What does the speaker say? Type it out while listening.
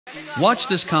Watch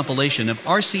this compilation of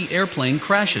RC airplane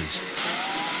crashes.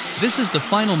 This is the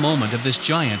final moment of this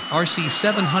giant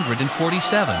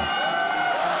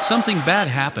RC-747. Something bad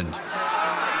happened.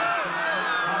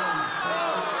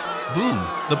 Boom,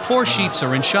 the poor sheeps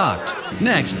are in shock.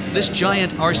 Next, this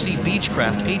giant RC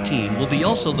Beechcraft 18 will be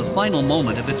also the final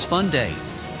moment of its fun day.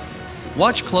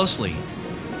 Watch closely.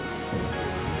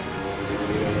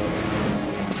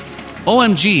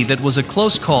 OMG, that was a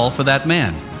close call for that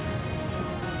man.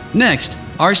 Next,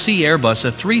 RC Airbus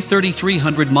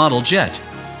A330-300 model jet.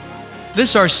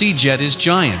 This RC jet is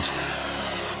giant.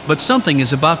 But something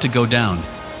is about to go down.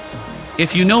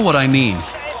 If you know what I mean.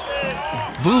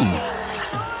 Boom.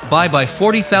 Buy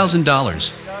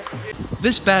 $40,000.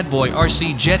 This bad boy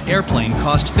RC jet airplane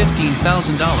cost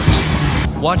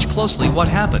 $15,000. Watch closely what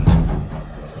happened.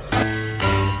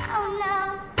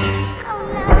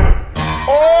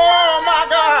 Oh my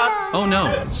God! Oh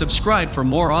no, subscribe for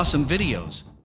more awesome videos.